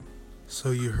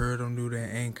So you heard him do that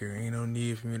anchor. Ain't no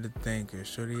need for me to thank her.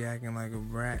 Shorty acting like a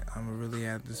brat. I'ma really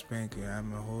have to spank her.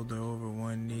 I'ma hold her over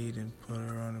one knee and put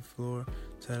her on the floor.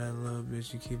 Tell that little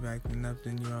bitch you keep acting up,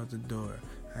 then you out the door.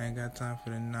 I ain't got time for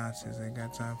the nonsense. Ain't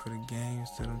got time for the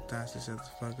games. To them thoughts to shut the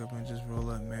fuck up and just roll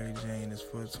up Mary Jane. It's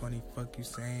 420, fuck you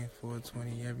saying?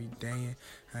 420 every day.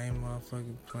 I ain't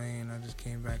motherfucking playing. I just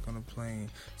came back on a plane.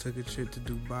 Took a trip to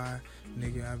Dubai.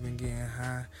 Nigga, I been getting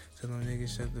high. Tell them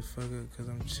niggas shut the fuck up, cause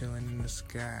I'm chilling in the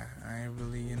sky. I ain't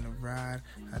really in the ride.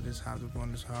 I just hopped up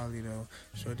on this Harley though.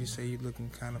 Shorty say you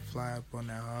looking kinda fly up on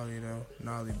that Harley though.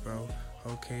 Gnarly, bro.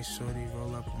 Okay, shorty,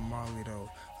 roll up a Marley though.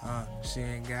 She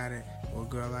ain't got it. Well,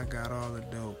 girl, I got all the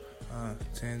dope.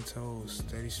 10 toes,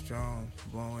 steady strong,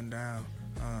 blowing down.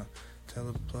 Tell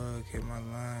the plug, hit my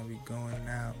line, we going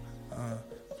out.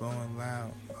 Blowing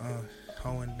loud,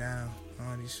 hoeing down.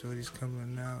 These shorties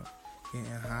coming out, getting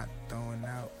hot, throwing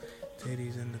out.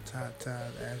 Titties in the top,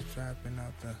 ass dropping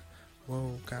out the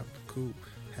whoa, cop the coupe.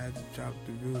 Had to drop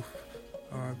the roof.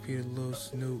 R.I.P. to Lil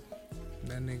Snoop.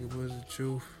 That nigga was the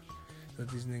truth. But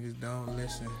these niggas don't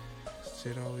listen.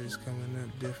 Shit always coming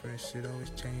up different, shit always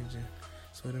changing.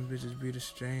 So them bitches be the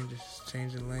strangers,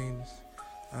 changing lanes.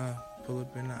 Pull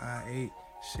up in the I-8,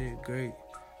 shit great.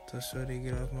 Tell shorty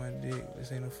get off my dick,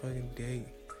 this ain't no fucking date.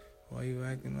 Why you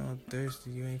acting all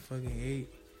thirsty, you ain't fucking ate.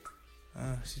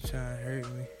 She tryna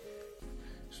hurt me.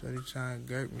 Shorty tryna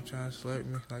gurk me, tryna slurp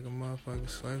me like a motherfucking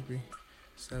Slurpee.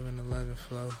 7-Eleven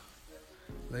flow.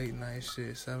 Late night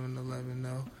shit, 7-Eleven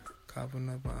no. Copping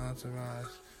up an entourage.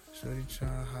 Shorty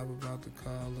tryna hop about the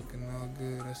car, looking all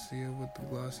good. I see her with the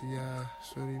glossy eye.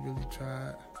 Shorty really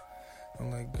tried.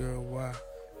 I'm like, girl, why?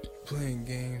 Playing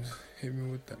games, hit me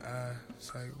with the eye.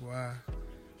 It's like, why?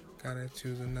 Gotta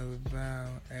choose another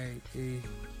bound. A-E.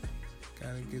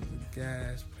 Gotta get the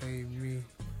gas, pay me.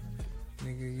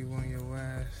 Nigga, you on your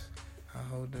ass. I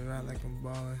hold her out like I'm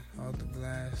ballin' off the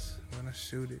glass when I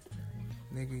shoot it.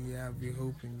 Nigga, yeah, I be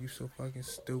hooping. You so fucking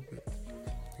stupid.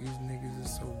 These niggas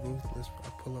is so ruthless. I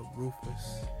pull up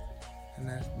ruthless. And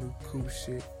that's new cool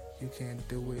shit. You can't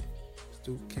do it.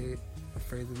 Stoop kid.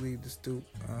 Afraid to leave the stoop.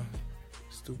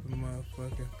 Stupid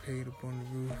motherfucker. Paid up on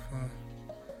the roof.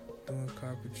 Doing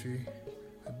carpentry.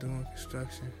 I'm doing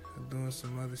construction. I'm doing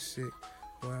some other shit.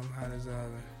 Boy, I'm hot as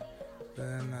oven.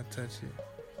 Better not touch it.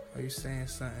 Are you saying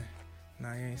something?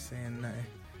 Nah, you ain't saying nothing.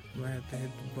 You might have to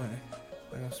hit the button.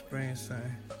 Like I'm spraying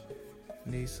something.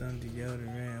 Need some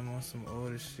deodorant. I'm on some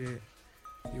older shit.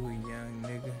 You a young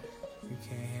nigga. You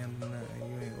can't handle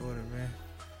nothing. You ain't ordering.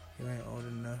 You ain't old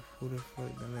enough. Who the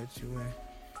fuck done let you in?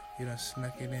 You done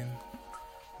snuck it in.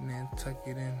 And then tuck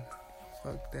it in.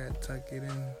 Fuck that. Tuck it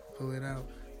in. Pull it out.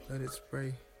 Let it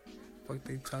spray. Fuck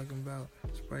they talking about?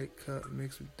 Sprite cup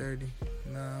mixed with 30.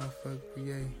 Nah, fuck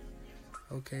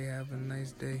PA. Okay, have a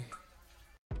nice day.